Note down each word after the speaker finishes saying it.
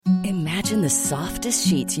Imagine the softest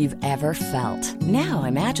sheets you've ever felt. Now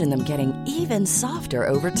imagine them getting even softer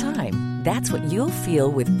over time. That's what you'll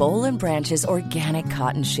feel with Boll & Branch's organic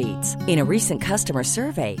cotton sheets. In a recent customer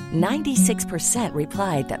survey, 96%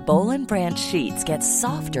 replied that Boll & Branch sheets get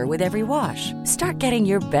softer with every wash. Start getting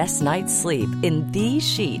your best night's sleep in these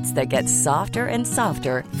sheets that get softer and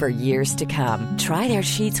softer for years to come. Try their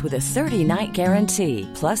sheets with a 30-night guarantee.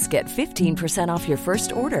 Plus, get 15% off your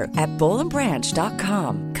first order at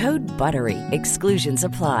bollandbranch.com. Code BUTTERY. Exclusions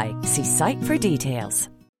apply. See site for details.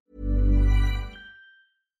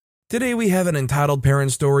 Today we have an entitled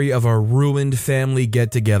parent story of a ruined family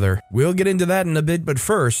get-together. We'll get into that in a bit, but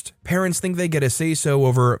first, parents think they get a say-so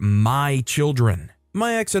over my children.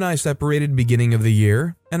 My ex and I separated beginning of the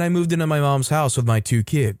year, and I moved into my mom's house with my 2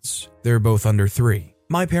 kids. They're both under 3.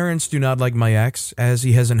 My parents do not like my ex, as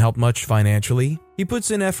he hasn't helped much financially. He puts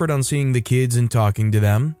in effort on seeing the kids and talking to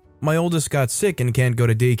them. My oldest got sick and can't go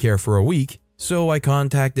to daycare for a week, so I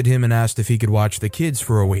contacted him and asked if he could watch the kids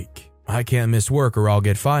for a week. I can't miss work or I'll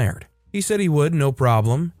get fired. He said he would, no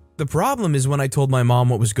problem. The problem is when I told my mom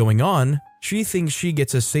what was going on, she thinks she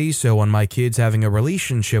gets a say-so on my kids having a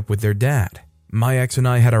relationship with their dad. My ex and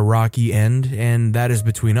I had a rocky end, and that is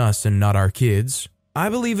between us and not our kids. I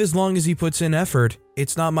believe as long as he puts in effort,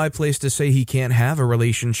 it's not my place to say he can't have a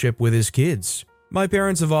relationship with his kids. My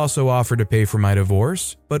parents have also offered to pay for my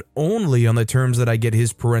divorce, but only on the terms that I get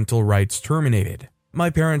his parental rights terminated. My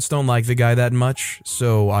parents don't like the guy that much,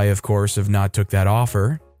 so I of course have not took that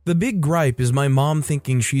offer. The big gripe is my mom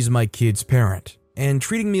thinking she's my kid's parent, and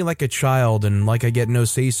treating me like a child and like I get no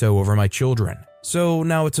say-so over my children. So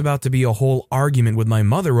now it's about to be a whole argument with my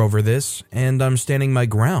mother over this, and I'm standing my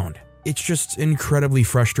ground. It's just incredibly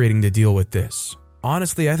frustrating to deal with this.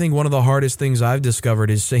 Honestly, I think one of the hardest things I've discovered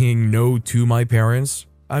is saying no to my parents.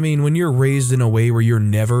 I mean, when you're raised in a way where you're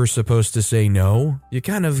never supposed to say no, you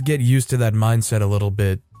kind of get used to that mindset a little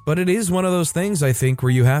bit. But it is one of those things, I think,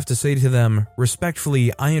 where you have to say to them,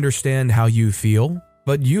 respectfully, I understand how you feel,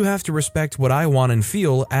 but you have to respect what I want and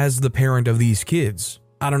feel as the parent of these kids.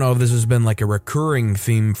 I don't know if this has been like a recurring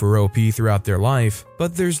theme for OP throughout their life,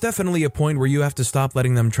 but there's definitely a point where you have to stop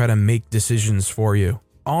letting them try to make decisions for you.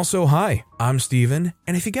 Also, hi, I'm Steven,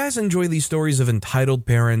 and if you guys enjoy these stories of entitled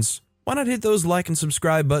parents, why not hit those like and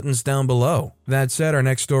subscribe buttons down below? That said, our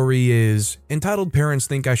next story is, Entitled Parents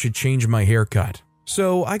Think I Should Change My Haircut.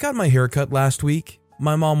 So, I got my haircut last week.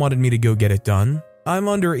 My mom wanted me to go get it done. I'm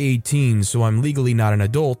under 18, so I'm legally not an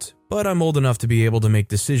adult, but I'm old enough to be able to make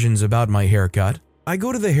decisions about my haircut. I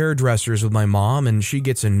go to the hairdressers with my mom, and she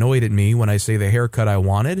gets annoyed at me when I say the haircut I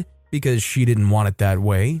wanted, because she didn't want it that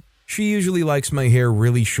way. She usually likes my hair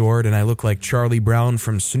really short, and I look like Charlie Brown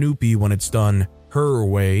from Snoopy when it's done her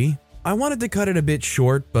way. I wanted to cut it a bit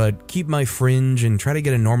short, but keep my fringe and try to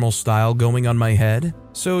get a normal style going on my head,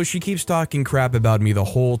 so she keeps talking crap about me the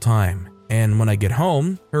whole time. And when I get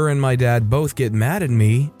home, her and my dad both get mad at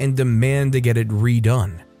me and demand to get it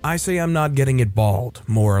redone. I say I'm not getting it bald,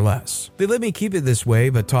 more or less. They let me keep it this way,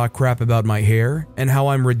 but talk crap about my hair and how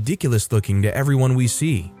I'm ridiculous looking to everyone we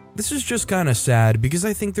see. This is just kinda sad because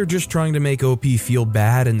I think they're just trying to make OP feel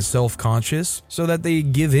bad and self-conscious so that they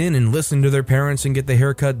give in and listen to their parents and get the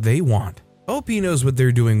haircut they want. OP knows what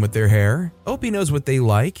they're doing with their hair, OP knows what they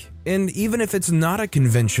like, and even if it's not a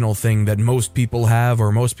conventional thing that most people have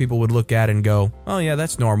or most people would look at and go, oh yeah,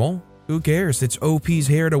 that's normal, who cares, it's OP's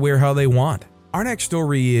hair to wear how they want. Our next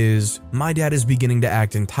story is, my dad is beginning to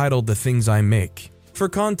act entitled to things I make. For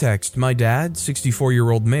context, my dad,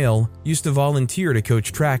 64-year-old male, used to volunteer to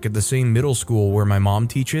coach track at the same middle school where my mom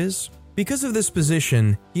teaches. Because of this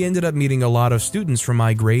position, he ended up meeting a lot of students from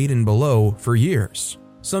my grade and below for years.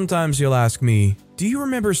 Sometimes he'll ask me, do you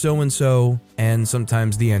remember so-and-so? And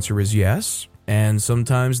sometimes the answer is yes, and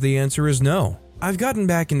sometimes the answer is no. I've gotten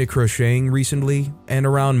back into crocheting recently, and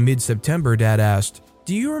around mid-September Dad asked,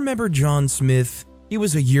 do you remember John Smith? He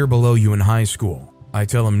was a year below you in high school. I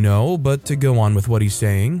tell him no, but to go on with what he's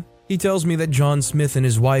saying, he tells me that John Smith and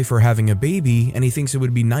his wife are having a baby and he thinks it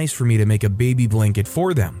would be nice for me to make a baby blanket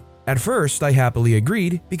for them. At first, I happily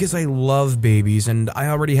agreed because I love babies and I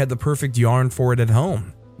already had the perfect yarn for it at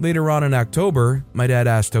home. Later on in October, my dad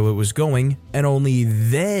asked how it was going and only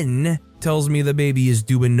then tells me the baby is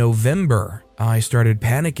due in November. I started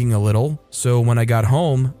panicking a little, so when I got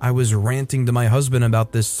home, I was ranting to my husband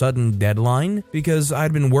about this sudden deadline because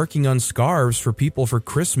I'd been working on scarves for people for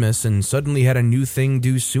Christmas and suddenly had a new thing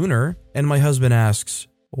due sooner, and my husband asks,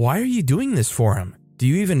 why are you doing this for him? Do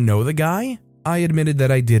you even know the guy? I admitted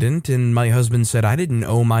that I didn't, and my husband said I didn't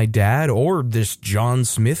owe my dad or this John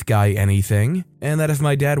Smith guy anything, and that if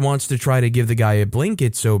my dad wants to try to give the guy a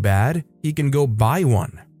blanket so bad, he can go buy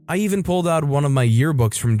one. I even pulled out one of my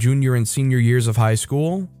yearbooks from junior and senior years of high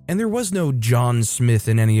school, and there was no John Smith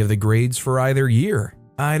in any of the grades for either year.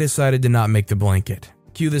 I decided to not make the blanket.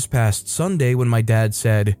 Cue this past Sunday when my dad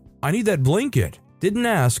said, "I need that blanket." Didn't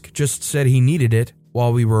ask, just said he needed it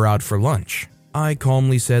while we were out for lunch. I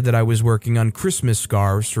calmly said that I was working on Christmas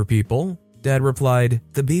scarves for people. Dad replied,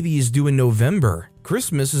 "The baby is due in November.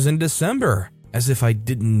 Christmas is in December." As if I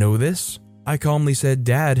didn't know this. I calmly said,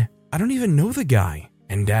 "Dad, I don't even know the guy."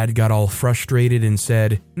 And Dad got all frustrated and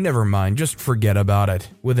said, "Never mind, just forget about it,"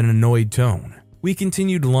 with an annoyed tone. We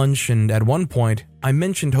continued lunch, and at one point, I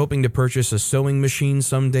mentioned hoping to purchase a sewing machine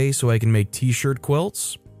someday so I can make t-shirt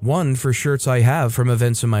quilts. One for shirts I have from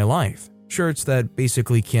events in my life. Shirts that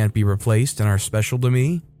basically can't be replaced and are special to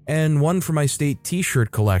me. And one for my state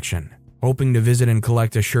t-shirt collection. Hoping to visit and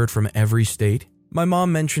collect a shirt from every state. My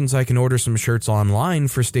mom mentions I can order some shirts online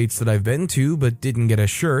for states that I've been to but didn't get a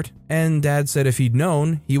shirt, and Dad said if he'd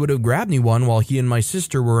known, he would have grabbed me one while he and my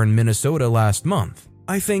sister were in Minnesota last month.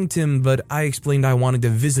 I thanked him, but I explained I wanted to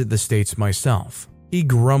visit the states myself. He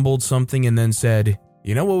grumbled something and then said,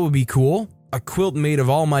 "You know what would be cool? A quilt made of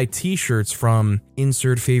all my t-shirts from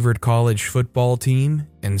insert favorite college football team,"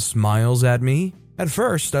 and smiles at me. At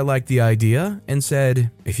first, I liked the idea and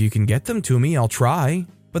said, "If you can get them to me, I'll try."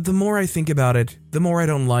 But the more I think about it, the more I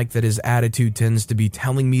don't like that his attitude tends to be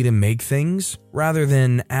telling me to make things, rather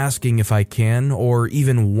than asking if I can or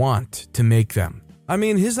even want to make them. I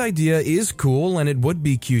mean, his idea is cool and it would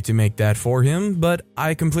be cute to make that for him, but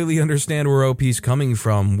I completely understand where OP's coming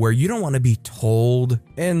from, where you don't want to be told,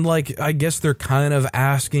 and I guess they're kind of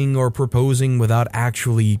asking or proposing without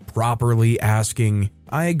actually properly asking.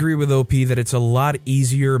 I agree with OP that it's a lot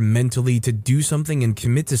easier mentally to do something and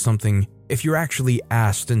commit to something if you're actually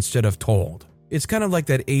asked instead of told. It's kind of like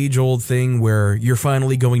that age-old thing where you're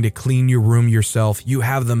finally going to clean your room yourself, you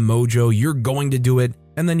have the mojo, you're going to do it,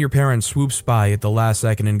 and then your parent swoops by at the last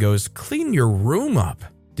second and goes, "Clean your room up.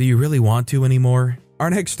 Do you really want to anymore?" Our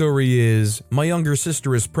next story is, my younger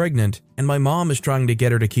sister is pregnant and my mom is trying to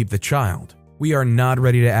get her to keep the child. We are not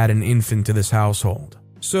ready to add an infant to this household.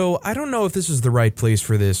 So I don't know if this is the right place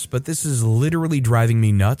for this, but this is literally driving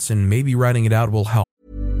me nuts and maybe writing it out will help.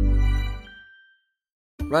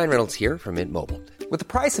 Ryan Reynolds here from Mint Mobile. With the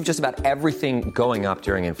price of just about everything going up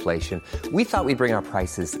during inflation, we thought we'd bring our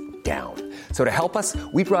prices down. So to help us,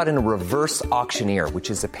 we brought in a reverse auctioneer, which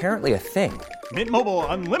is apparently a thing. Mint Mobile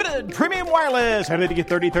Unlimited Premium Wireless. How to get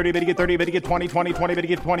 30, 30, bit to get 30, bit to get 20, 20, 20, bit to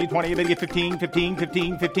get 20, 20, bit to get 15, 15,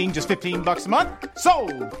 15, 15, just $15 a month?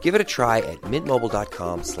 Sold! Give it a try at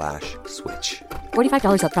mintmobile.com/switch.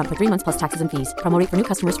 $45 up front for 3 months plus taxes and fees. Promo rate for new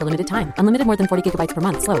customers for limited time. Unlimited more than 40 gigabytes per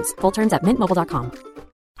month. Slows full terms at mintmobile.com.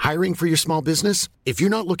 Hiring for your small business? If you're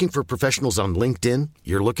not looking for professionals on LinkedIn,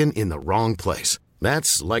 you're looking in the wrong place.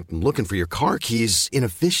 That's like looking for your car keys in a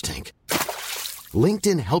fish tank.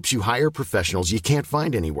 LinkedIn helps you hire professionals you can't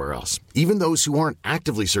find anywhere else, even those who aren't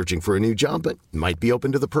actively searching for a new job but might be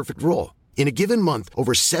open to the perfect role. In a given month,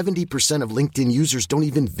 over 70% of LinkedIn users don't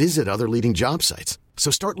even visit other leading job sites. So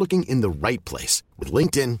start looking in the right place. With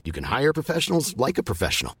LinkedIn, you can hire professionals like a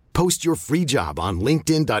professional. Post your free job on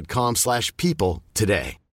linkedin.com/people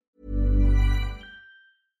today.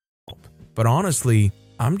 But honestly,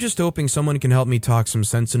 I'm just hoping someone can help me talk some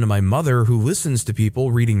sense into my mother who listens to people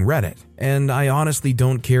reading Reddit. And I honestly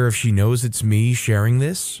don't care if she knows it's me sharing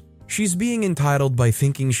this. She's being entitled by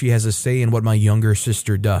thinking she has a say in what my younger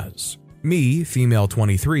sister does. Me, female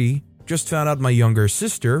 23, just found out my younger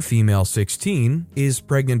sister, female 16, is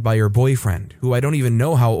pregnant by her boyfriend, who I don't even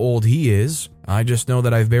know how old he is. I just know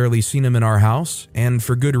that I've barely seen him in our house, and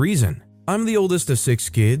for good reason. I'm the oldest of 6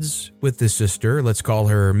 kids, with this sister, let's call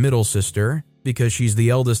her middle sister, because she's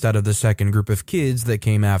the eldest out of the second group of kids that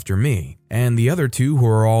came after me, and the other 2 who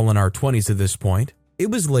are all in our 20s at this point.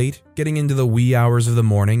 It was late, getting into the wee hours of the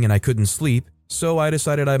morning, and I couldn't sleep, so I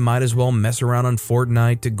decided I might as well mess around on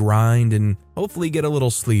Fortnite to grind and hopefully get a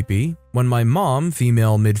little sleepy, when my mom,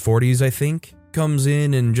 female mid-40s I think, comes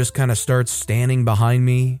in and just kind of starts standing behind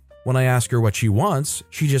me. When I ask her what she wants,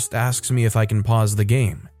 she just asks me if I can pause the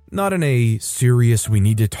game. Not in a serious we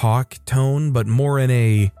need to talk tone, but more in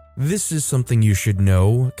a this is something you should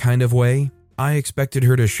know kind of way. I expected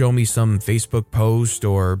her to show me some Facebook post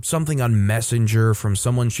or something on Messenger from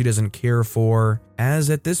someone she doesn't care for, as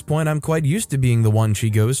at this point I'm quite used to being the one she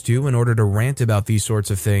goes to in order to rant about these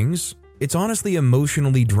sorts of things. It's honestly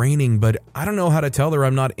emotionally draining, but I don't know how to tell her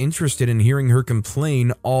I'm not interested in hearing her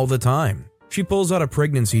complain all the time. She pulls out a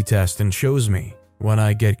pregnancy test and shows me. When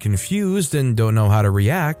I get confused and don't know how to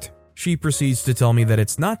react, She proceeds to tell me that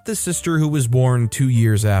it's not the sister who was born 2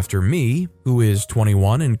 years after me, who is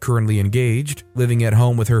 21 and currently engaged, living at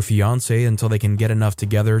home with her fiancé until they can get enough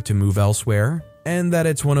together to move elsewhere, and that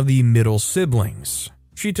it's one of the middle siblings.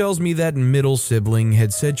 She tells me that middle sibling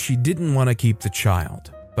had said she didn't want to keep the child,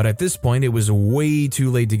 but at this point it was way too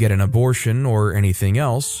late to get an abortion or anything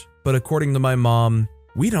else. But according to my mom,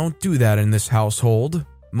 we don't do that in this household.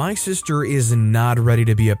 My sister is not ready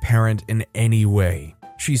to be a parent in any way.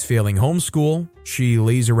 She's failing homeschool, she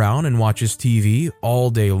lays around and watches TV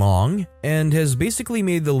all day long, and has basically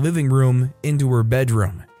made the living room into her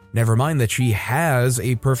bedroom. Never mind that she has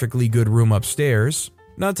a perfectly good room upstairs.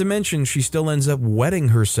 Not to mention she still ends up wetting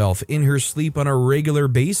herself in her sleep on a regular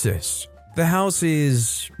basis. The house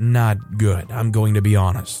is not good, I'm going to be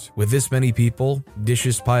honest. With this many people,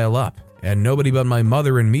 dishes pile up, and nobody but my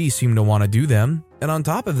mother and me seem to want to do them. And on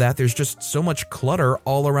top of that, there's just so much clutter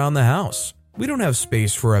all around the house. We don't have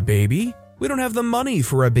space for a baby. We don't have the money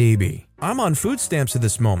for a baby. I'm on food stamps at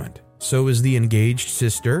this moment. So is the engaged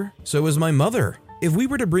sister. So is my mother. If we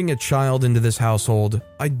were to bring a child into this household,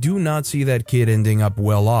 I do not see that kid ending up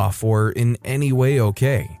well off or in any way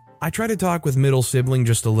okay. I tried to talk with middle sibling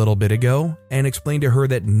just a little bit ago and explained to her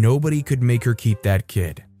that nobody could make her keep that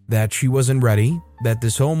kid. That she wasn't ready, that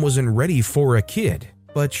this home wasn't ready for a kid.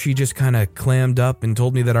 But she just kind of clammed up and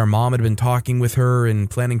told me that our mom had been talking with her and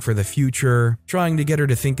planning for the future, trying to get her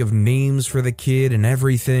to think of names for the kid and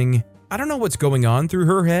everything. I don't know what's going on through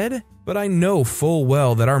her head, but I know full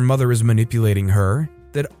well that our mother is manipulating her,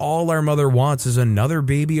 that all our mother wants is another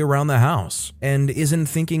baby around the house and isn't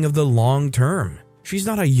thinking of the long term. She's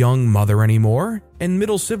not a young mother anymore, and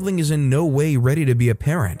middle sibling is in no way ready to be a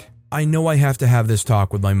parent. I know I have to have this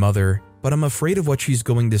talk with my mother, but I'm afraid of what she's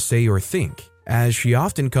going to say or think, as she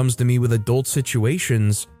often comes to me with adult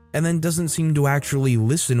situations and then doesn't seem to actually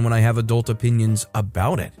listen when I have adult opinions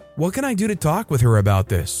about it. What can I do to talk with her about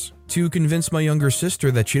this? To convince my younger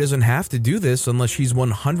sister that she doesn't have to do this unless she's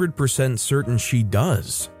 100% certain she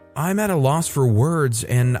does. I'm at a loss for words,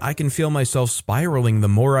 and I can feel myself spiraling the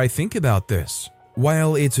more I think about this.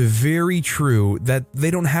 While it's very true that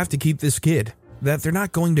they don't have to keep this kid, that they're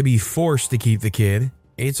not going to be forced to keep the kid,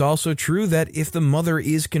 it's also true that if the mother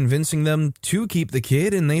is convincing them to keep the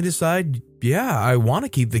kid and they decide, yeah, I want to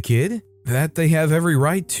keep the kid, that they have every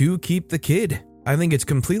right to keep the kid. I think it's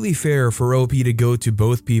completely fair for OP to go to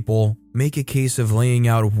both people, make a case of laying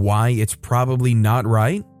out why it's probably not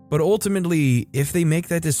right, but ultimately, if they make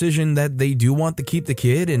that decision that they do want to keep the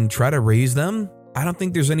kid and try to raise them, I don't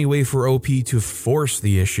think there's any way for OP to force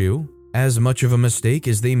the issue, as much of a mistake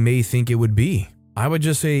as they may think it would be. I would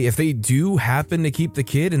just say if they do happen to keep the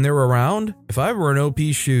kid and they're around, if I were in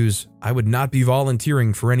OP's shoes, I would not be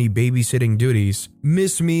volunteering for any babysitting duties.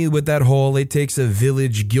 Miss me with that whole it takes a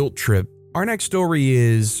village guilt trip. Our next story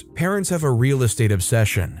is parents have a real estate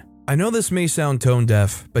obsession. I know this may sound tone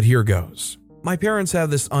deaf, but here goes. My parents have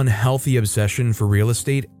this unhealthy obsession for real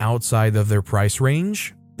estate outside of their price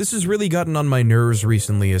range. This has really gotten on my nerves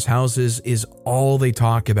recently as houses is all they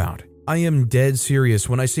talk about. I am dead serious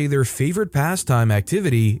when I say their favorite pastime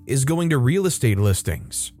activity is going to real estate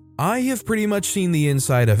listings. I have pretty much seen the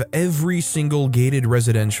inside of every single gated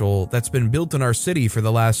residential that's been built in our city for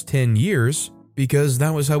the last 10 years because that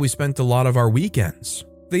was how we spent a lot of our weekends.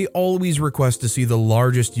 They always request to see the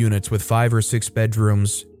largest units with 5 or 6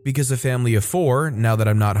 bedrooms because a family of 4, now that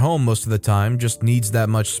I'm not home most of the time, just needs that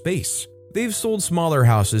much space. They've sold smaller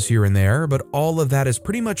houses here and there, but all of that has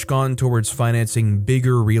pretty much gone towards financing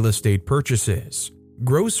bigger real estate purchases.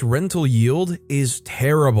 Gross rental yield is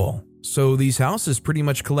terrible, so these houses pretty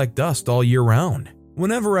much collect dust all year round.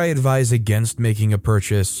 Whenever I advise against making a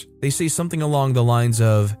purchase, they say something along the lines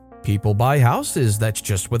of, people buy houses, that's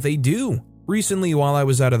just what they do. Recently, while I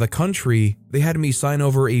was out of the country, they had me sign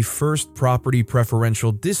over a first property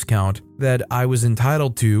preferential discount that I was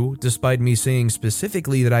entitled to, despite me saying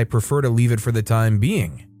specifically that I prefer to leave it for the time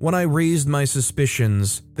being. When I raised my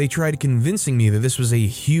suspicions, they tried convincing me that this was a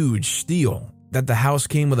huge steal, that the house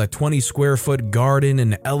came with a 20 square foot garden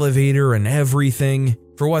and elevator and everything.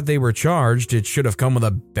 For what they were charged, it should have come with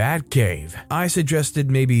a bat cave. I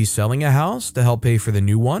suggested maybe selling a house to help pay for the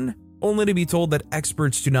new one, only to be told that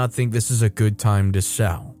experts do not think this is a good time to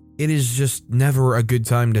sell. It is just never a good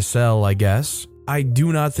time to sell, I guess. I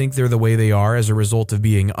do not think they're the way they are as a result of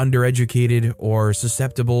being undereducated or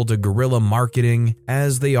susceptible to guerrilla marketing,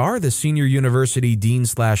 as they are the senior university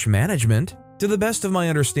dean/management. To the best of my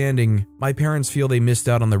understanding, my parents feel they missed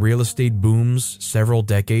out on the real estate booms several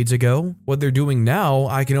decades ago. What they're doing now,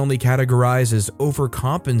 I can only categorize as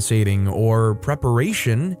overcompensating or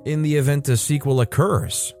preparation in the event a sequel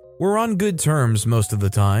occurs. We're on good terms most of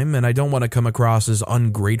the time, and I don't want to come across as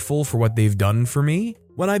ungrateful for what they've done for me.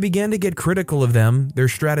 When I began to get critical of them, their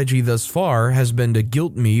strategy thus far has been to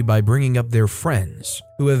guilt me by bringing up their friends,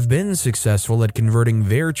 who have been successful at converting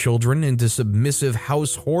their children into submissive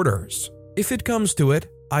house hoarders. If it comes to it,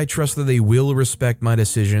 I trust that they will respect my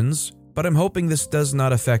decisions, but I'm hoping this does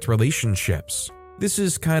not affect relationships. This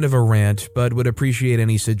is kind of a rant, but would appreciate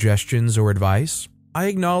any suggestions or advice. I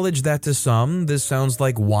acknowledge that to some, this sounds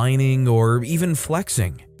like whining or even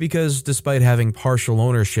flexing, because despite having partial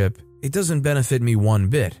ownership, it doesn't benefit me one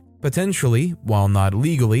bit. Potentially, while not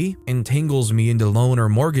legally, entangles me into loan or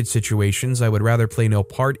mortgage situations I would rather play no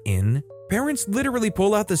part in. Parents literally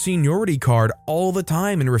pull out the seniority card all the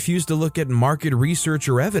time and refuse to look at market research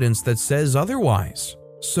or evidence that says otherwise.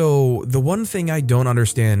 So, the one thing I don't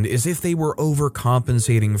understand is if they were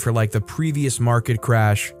overcompensating for like the previous market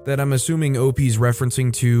crash that I'm assuming OP's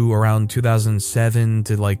referencing to around 2007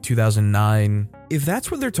 to like 2009. If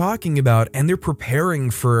that's what they're talking about and they're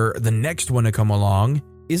preparing for the next one to come along,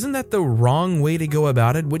 isn't that the wrong way to go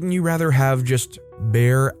about it? Wouldn't you rather have just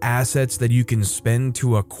bare assets that you can spend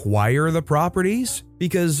to acquire the properties?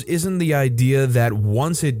 Because isn't the idea that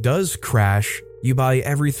once it does crash, you buy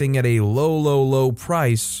everything at a low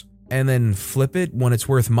price and then flip it when it's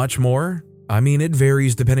worth much more? I mean, it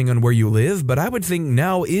varies depending on where you live, but I would think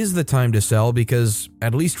now is the time to sell because,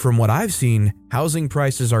 at least from what I've seen, housing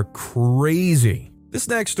prices are crazy. This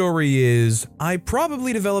next story is, I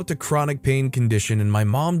probably developed a chronic pain condition and my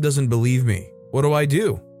mom doesn't believe me. What do I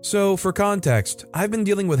do? So, for context, I've been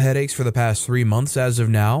dealing with headaches for the past 3 months as of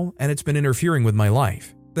now, and it's been interfering with my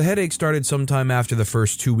life. The headache started sometime after the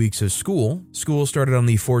first 2 weeks of school. School started on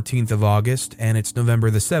the 14th of August, and it's November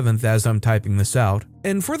the 7th as I'm typing this out.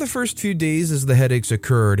 And for the first few days as the headaches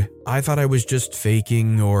occurred, I thought I was just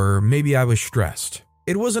faking or maybe I was stressed.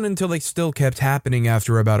 It wasn't until it still kept happening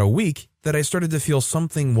after about a week that I started to feel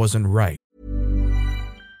something wasn't right.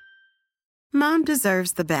 Mom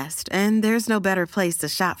deserves the best, and there's no better place to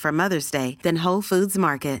shop for Mother's Day than Whole Foods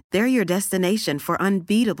Market. They're your destination for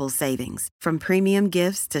unbeatable savings, from premium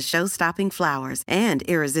gifts to show-stopping flowers and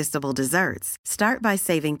irresistible desserts. Start by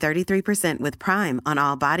saving 33% with Prime on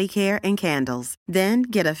all body care and candles. Then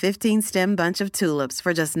get a 15-stem bunch of tulips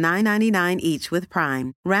for just $9.99 each with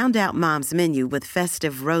Prime. Round out Mom's menu with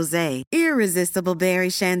festive rosé, irresistible berry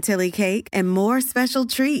chantilly cake, and more special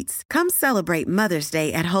treats. Come celebrate Mother's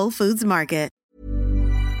Day at Whole Foods Market.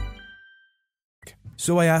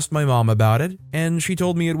 So I asked my mom about it, and she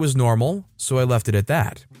told me it was normal, so I left it at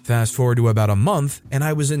that. Fast forward to about a month, and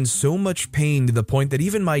I was in so much pain to the point that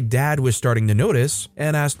even my dad was starting to notice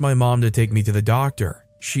and asked my mom to take me to the doctor.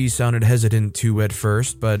 She sounded hesitant to at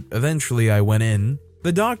first, but eventually I went in.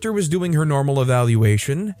 The doctor was doing her normal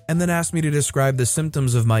evaluation and then asked me to describe the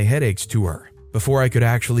symptoms of my headaches to her. Before I could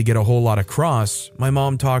actually get a whole lot across, my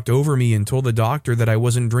mom talked over me and told the doctor that I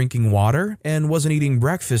wasn't drinking water and wasn't eating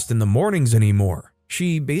breakfast in the mornings anymore.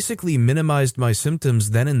 She basically minimized my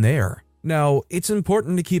symptoms then and there. Now, it's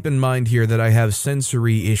important to keep in mind here that I have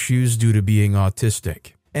sensory issues due to being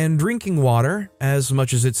autistic. And drinking water, as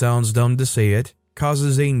much as it sounds dumb to say it,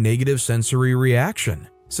 causes a negative sensory reaction.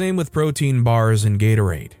 Same with protein bars and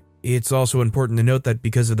Gatorade. It's also important to note that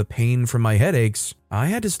because of the pain from my headaches, I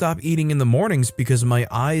had to stop eating in the mornings because my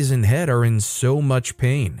eyes and head are in so much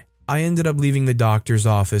pain. I ended up leaving the doctor's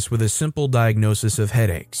office with a simple diagnosis of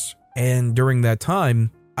headaches. And during that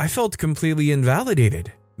time, I felt completely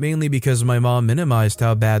invalidated, mainly because my mom minimized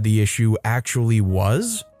how bad the issue actually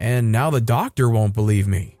was, and now the doctor won't believe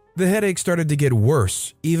me. The headache started to get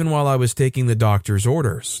worse, even while I was taking the doctor's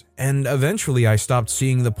orders, and eventually I stopped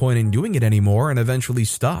seeing the point in doing it anymore and eventually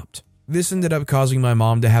stopped. This ended up causing my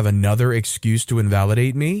mom to have another excuse to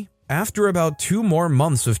invalidate me. After about 2 more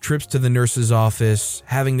months of trips to the nurse's office,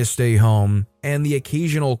 having to stay home, and the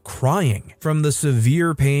occasional crying from the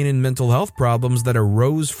severe pain and mental health problems that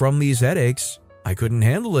arose from these headaches, I couldn't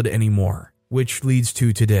handle it anymore, which leads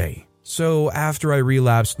to today. So after I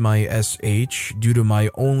relapsed my SH due to my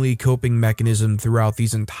only coping mechanism throughout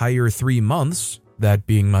these entire 3 months, that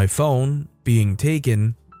being my phone being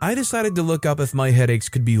taken, I decided to look up if my headaches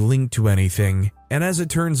could be linked to anything, and as it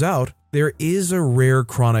turns out, there is a rare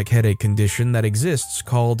chronic headache condition that exists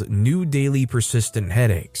called new daily persistent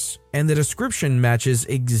headaches, and the description matches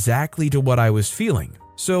exactly to what I was feeling.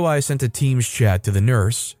 So I sent a Teams chat to the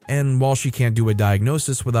nurse, and while she can't do a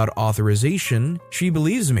diagnosis without authorization, she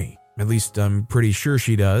believes me. At least I'm pretty sure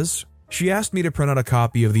she does. She asked me to print out a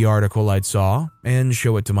copy of the article I'd saw and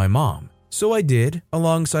show it to my mom. So I did,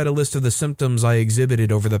 alongside a list of the symptoms I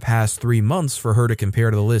exhibited over the past 3 months for her to compare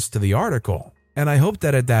the list to the article. And I hoped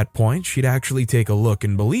that at that point she'd actually take a look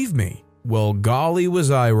and believe me. Well, golly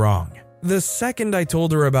was I wrong. The second I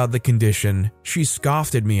told her about the condition, she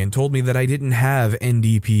scoffed at me and told me that I didn't have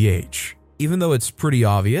NDPH, even though it's pretty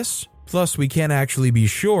obvious. Plus, we can't actually be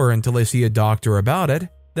sure until I see a doctor about it,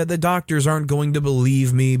 that the doctors aren't going to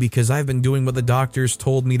believe me because I've been doing what the doctors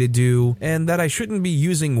told me to do, and that I shouldn't be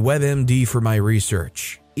using WebMD for my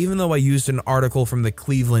research, even though I used an article from the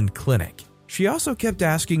Cleveland Clinic. She also kept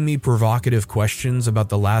asking me provocative questions about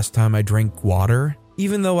the last time I drank water,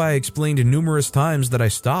 even though I explained numerous times that I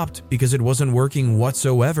stopped because it wasn't working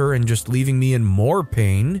whatsoever and just leaving me in more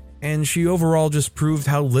pain, and she overall just proved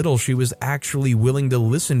how little she was actually willing to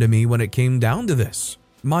listen to me when it came down to this.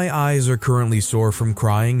 My eyes are currently sore from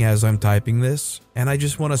crying as I'm typing this, and I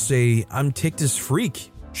just want to say I'm ticked as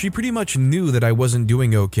freak. She pretty much knew that I wasn't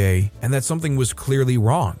doing okay and that something was clearly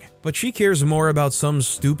wrong, but she cares more about some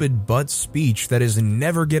stupid butt speech that is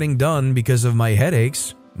never getting done because of my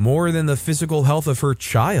headaches, more than the physical health of her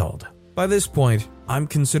child. By this point, I'm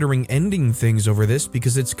considering ending things over this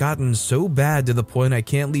because it's gotten so bad to the point I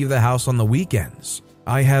can't leave the house on the weekends.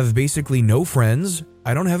 I have basically no friends,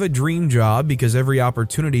 I don't have a dream job because every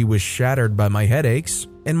opportunity was shattered by my headaches,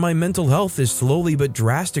 and my mental health is slowly but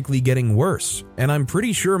drastically getting worse, and I'm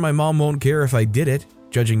pretty sure my mom won't care if I did it,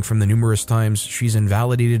 judging from the numerous times she's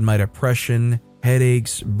invalidated my depression,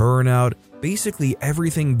 headaches, burnout, basically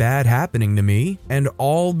everything bad happening to me, and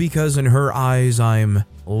all because in her eyes I'm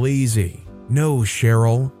lazy. No,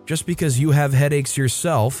 Cheryl, just because you have headaches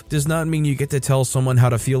yourself does not mean you get to tell someone how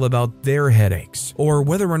to feel about their headaches, or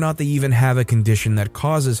whether or not they even have a condition that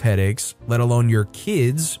causes headaches, let alone your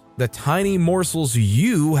kids, the tiny morsels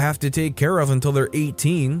you have to take care of until they're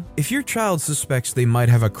 18. If your child suspects they might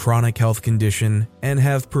have a chronic health condition and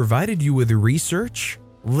have provided you with research,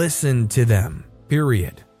 listen to them,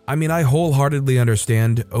 period. I mean, I wholeheartedly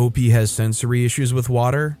understand OP has sensory issues with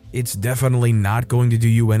water. It's definitely not going to do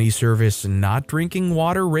you any service not drinking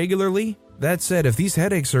water regularly. That said, if these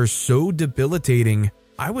headaches are so debilitating,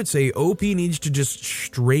 I would say OP needs to just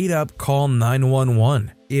straight up call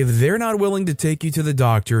 911. If they're not willing to take you to the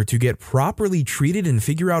doctor to get properly treated and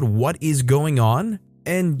figure out what is going on,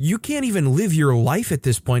 and you can't even live your life at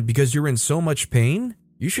this point because you're in so much pain,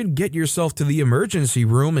 you should get yourself to the emergency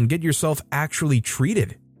room and get yourself actually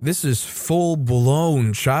treated. This is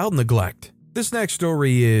full-blown child neglect. This next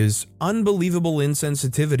story is Unbelievable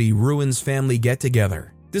Insensitivity Ruins Family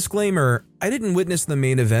Get-Together. Disclaimer, I didn't witness the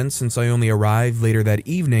main event since I only arrived later that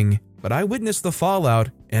evening, but I witnessed the fallout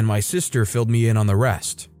and my sister filled me in on the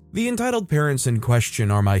rest. The entitled parents in question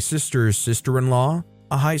are my sister's sister-in-law,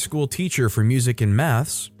 a high school teacher for music and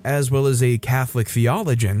maths, as well as a Catholic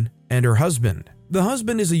theologian, and her husband. The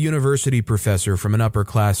husband is a university professor from an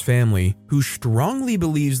upper-class family who strongly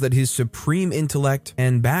believes that his supreme intellect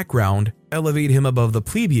and background elevate him above the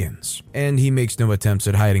plebeians, and he makes no attempts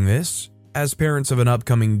at hiding this. As parents of an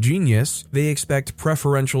upcoming genius, they expect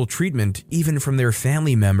preferential treatment even from their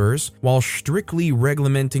family members while strictly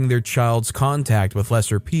reglementing their child's contact with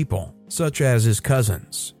lesser people, such as his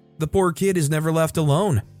cousins. The poor kid is never left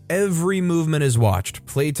alone. Every movement is watched.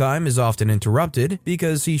 Playtime is often interrupted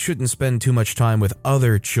because he shouldn't spend too much time with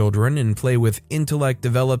other children and play with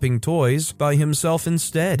intellect-developing toys by himself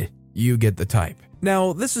instead. You get the type.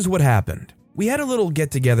 Now, this is what happened. We had a little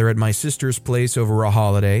get-together at my sister's place over a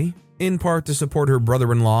holiday, in part to support her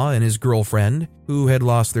brother-in-law and his girlfriend, who had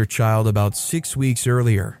lost their child about 6 weeks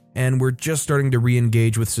earlier, and were just starting to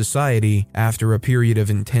re-engage with society after a period of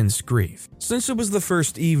intense grief. Since it was the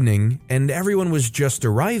first evening, and everyone was just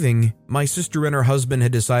arriving, my sister and her husband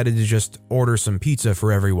had decided to just order some pizza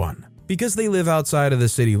for everyone. Because they live outside of the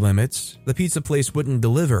city limits, the pizza place wouldn't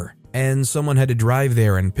deliver, and someone had to drive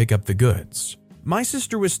there and pick up the goods. My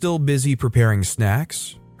sister was still busy preparing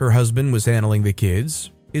snacks, her husband was handling the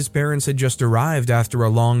kids, his parents had just arrived after a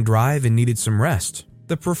long drive and needed some rest.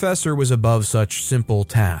 The professor was above such simple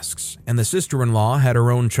tasks, and the sister-in-law had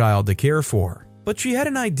her own child to care for. But she had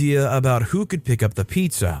an idea about who could pick up the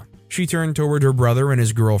pizza. She turned toward her brother and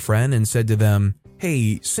his girlfriend and said to them,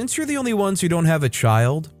 "Hey, since you're the only ones who don't have a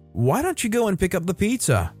child, why don't you go and pick up the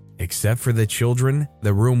pizza?" Except for the children,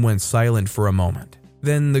 the room went silent for a moment.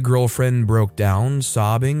 Then the girlfriend broke down,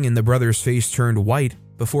 sobbing, and the brother's face turned white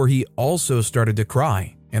before he also started to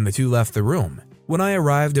cry, and the two left the room. When I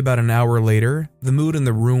arrived about an hour later, the mood in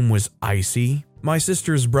the room was icy. My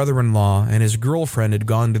sister's brother-in-law and his girlfriend had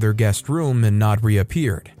gone to their guest room and not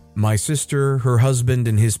reappeared. My sister, her husband,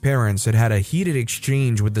 and his parents had had a heated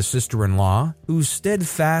exchange with the sister-in-law, who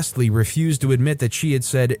steadfastly refused to admit that she had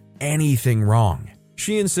said anything wrong.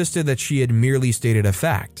 She insisted that she had merely stated a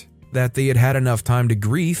fact, that they had had enough time to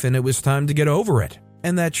grieve and it was time to get over it.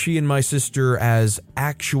 and that she and my sister as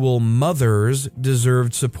actual mothers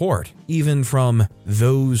deserved support, even from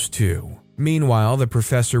those two. Meanwhile, the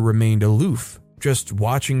professor remained aloof, just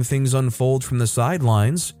watching things unfold from the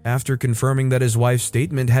sidelines after confirming that his wife's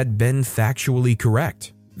statement had been factually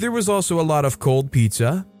correct. There was also a lot of cold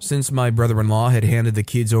pizza, since my brother-in-law had handed the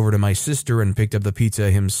kids over to my sister and picked up the pizza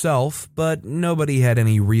himself, but nobody had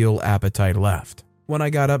any real appetite left. When I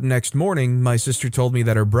got up next morning, my sister told me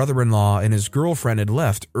that her brother-in-law and his girlfriend had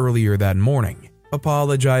left earlier that morning,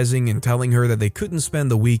 apologizing and telling her that they couldn't spend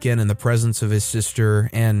the weekend in the presence of his sister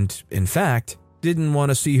and, in fact, didn't want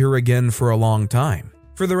to see her again for a long time.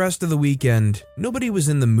 For the rest of the weekend, nobody was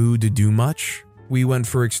in the mood to do much. We went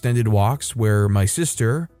for extended walks where my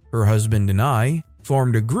sister, her husband, and I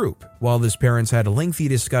formed a group, while his parents had lengthy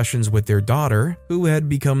discussions with their daughter, who had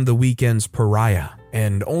become the weekend's pariah,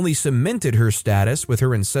 and only cemented her status with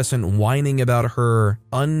her incessant whining about her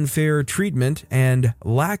unfair treatment and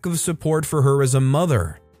lack of support for her as a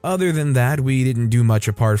mother. Other than that, we didn't do much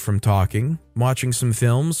apart from talking, watching some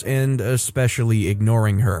films, and especially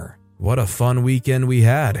ignoring her. What a fun weekend we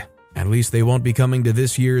had. At least they won't be coming to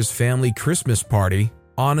this year's family Christmas party.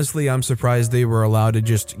 Honestly, I'm surprised they were allowed to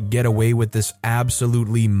just get away with this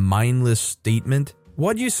absolutely mindless statement.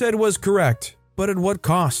 What you said was correct, but at what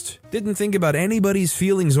cost? Didn't think about anybody's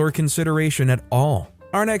feelings or consideration at all.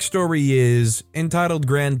 Our next story is entitled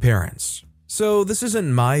Grandparents. So this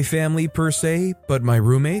isn't my family per se, but my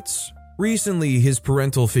roommate's. Recently, his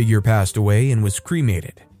parental figure passed away and was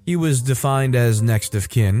cremated. He was defined as next of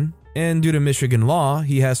kin, and due to Michigan law,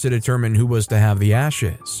 he has to determine who was to have the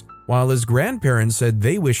ashes. While his grandparents said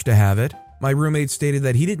they wished to have it, my roommate stated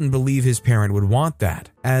that he didn't believe his parent would want that,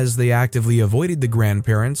 as they actively avoided the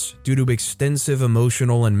grandparents due to extensive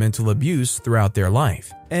emotional and mental abuse throughout their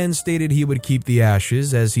life, and stated he would keep the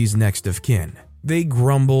ashes as he's next of kin. They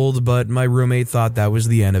grumbled, but my roommate thought that was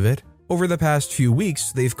the end of it. Over the past few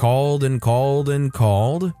weeks, they've called and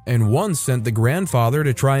once sent the grandfather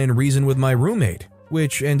to try and reason with my roommate,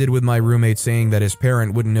 which ended with my roommate saying that his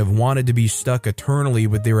parent wouldn't have wanted to be stuck eternally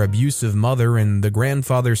with their abusive mother, and the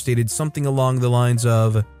grandfather stated something along the lines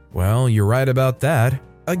of, "Well, you're right about that."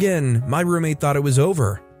 Again, my roommate thought it was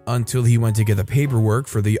over, until he went to get the paperwork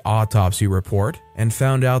for the autopsy report and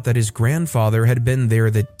found out that his grandfather had been there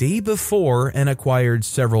the day before and acquired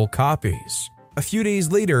several copies. A few days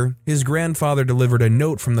later, his grandfather delivered a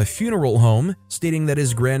note from the funeral home stating that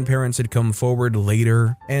his grandparents had come forward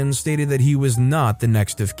later and stated that he was not the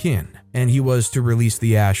next of kin, and he was to release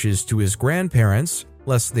the ashes to his grandparents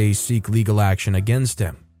lest they seek legal action against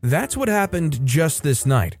him. That's what happened just this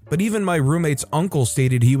night, but even my roommate's uncle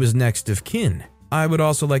stated he was next of kin. I would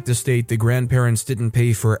also like to state the grandparents didn't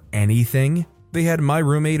pay for anything. They had my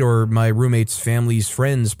roommate or my roommate's family's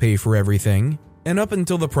friends pay for everything. And up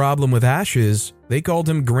until the problem with ashes, they called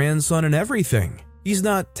him grandson and everything. He's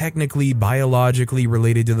not technically biologically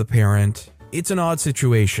related to the parent. It's an odd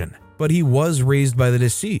situation, but he was raised by the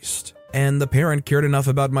deceased, and the parent cared enough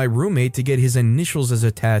about my roommate to get his initials as a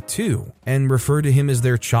tattoo and refer to him as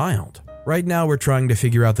their child. Right now, we're trying to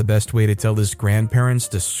figure out the best way to tell his grandparents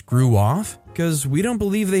to screw off, because we don't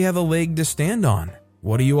believe they have a leg to stand on.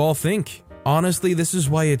 What do you all think? Honestly, this is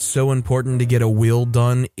why it's so important to get a will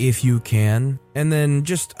done if you can, and then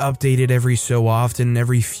just update it every so often,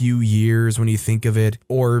 every few years when you think of it,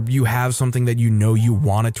 or you have something that you know you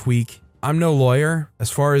want to tweak. I'm no lawyer. As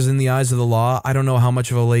far as in the eyes of the law, I don't know how much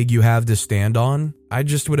of a leg you have to stand on. I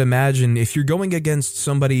just would imagine if you're going against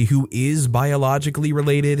somebody who is biologically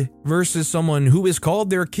related versus someone who is called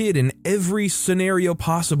their kid in every scenario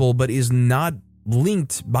possible but is not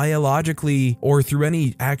linked biologically or through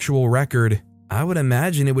any actual record, I would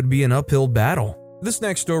imagine it would be an uphill battle. This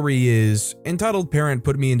next story is entitled Parent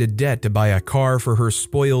Put Me into Debt to Buy a Car for Her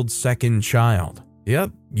Spoiled Second Child.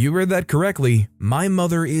 Yep, you read that correctly. My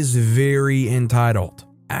mother is very entitled.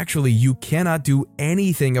 Actually, you cannot do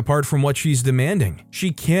anything apart from what she's demanding.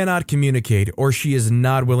 She cannot communicate, or she is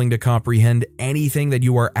not willing to comprehend anything that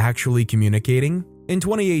you are actually communicating. In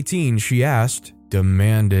 2018, she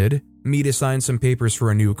demanded me to sign some papers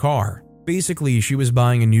for a new car. Basically, she was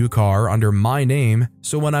buying a new car under my name,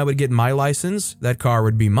 so when I would get my license, that car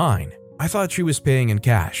would be mine. I thought she was paying in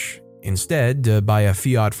cash. Instead, to buy a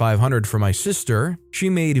Fiat 500 for my sister, she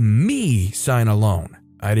made me sign a loan.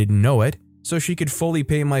 I didn't know it, so she could fully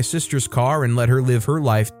pay my sister's car and let her live her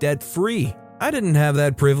life debt-free. I didn't have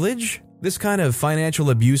that privilege. This kind of financial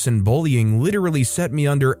abuse and bullying literally set me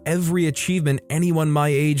under every achievement anyone my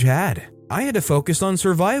age had. I had to focus on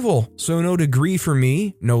survival, so no degree for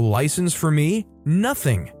me, no license for me,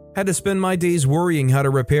 nothing. Had to spend my days worrying how to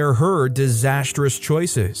repair her disastrous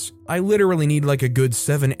choices. I literally need like a good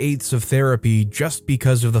 7/8 of therapy just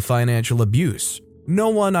because of the financial abuse. No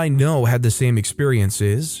one I know had the same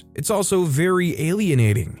experiences. It's also very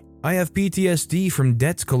alienating. I have PTSD from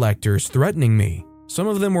debt collectors threatening me. Some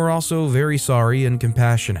of them were also very sorry and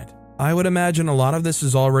compassionate. I would imagine a lot of this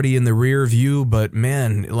is already in the rear view, but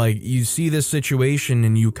man, like you see this situation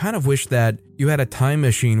and you kind of wish that you had a time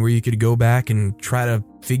machine where you could go back and try to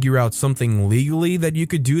figure out something legally that you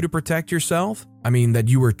could do to protect yourself. I mean, that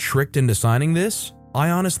you were tricked into signing this. I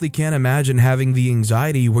honestly can't imagine having the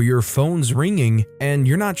anxiety where your phone's ringing and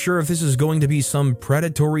you're not sure if this is going to be some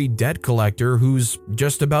predatory debt collector who's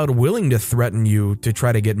just about willing to threaten you to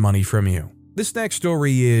try to get money from you. This next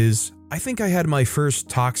story is, I think I had my first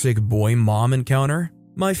toxic boy-mom encounter.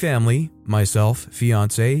 My family, myself,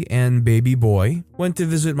 fiance, and baby boy, went to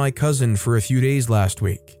visit my cousin for a few days last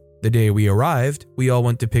week. The day we arrived, we all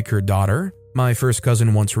went to pick her daughter, my first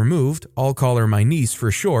cousin once removed, I'll call her my niece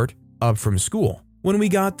for short, up from school. When we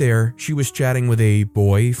got there, she was chatting with a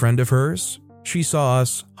boy friend of hers. She saw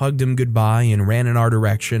us, hugged him goodbye, and ran in our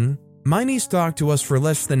direction. My niece talked to us for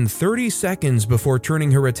less than 30 seconds before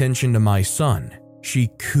turning her attention to my son.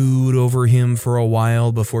 She cooed over him for a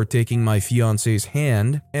while before taking my fiance's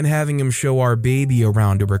hand and having him show our baby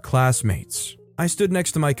around to her classmates. I stood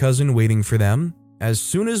next to my cousin waiting for them. As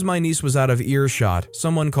soon as my niece was out of earshot,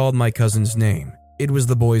 someone called my cousin's name. It was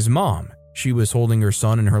the boy's mom. She was holding her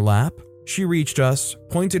son in her lap. She reached us,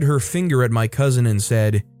 pointed her finger at my cousin and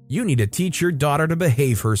said, "You need to teach your daughter to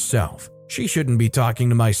behave herself. She shouldn't be talking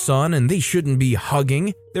to my son and they shouldn't be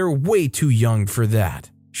hugging. They're way too young for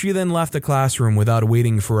that." She then left the classroom without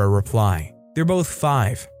waiting for a reply. They're both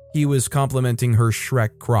 5. He was complimenting her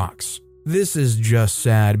Shrek Crocs. This is just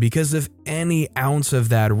sad because if any ounce of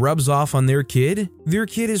that rubs off on their kid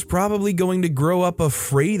is probably going to grow up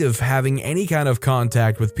afraid of having any kind of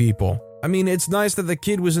contact with people. I mean, it's nice that the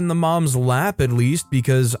kid was in the mom's lap at least,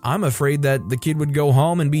 because I'm afraid that the kid would go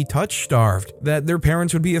home and be touch-starved, that their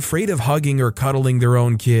parents would be afraid of hugging or cuddling their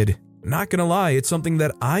own kid. Not gonna lie, it's something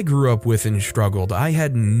that I grew up with and struggled. I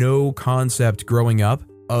had no concept growing up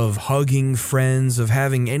of hugging friends, of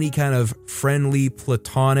having any kind of friendly,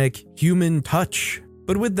 platonic, human touch.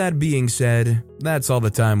 But with that being said, that's all the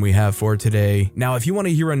time we have for today. Now, if you want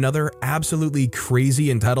to hear another absolutely crazy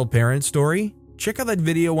entitled parent story, check out that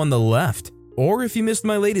video on the left. Or if you missed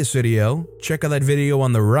my latest video, check out that video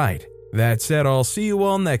on the right. That said, I'll see you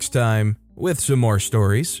all next time with some more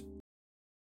stories.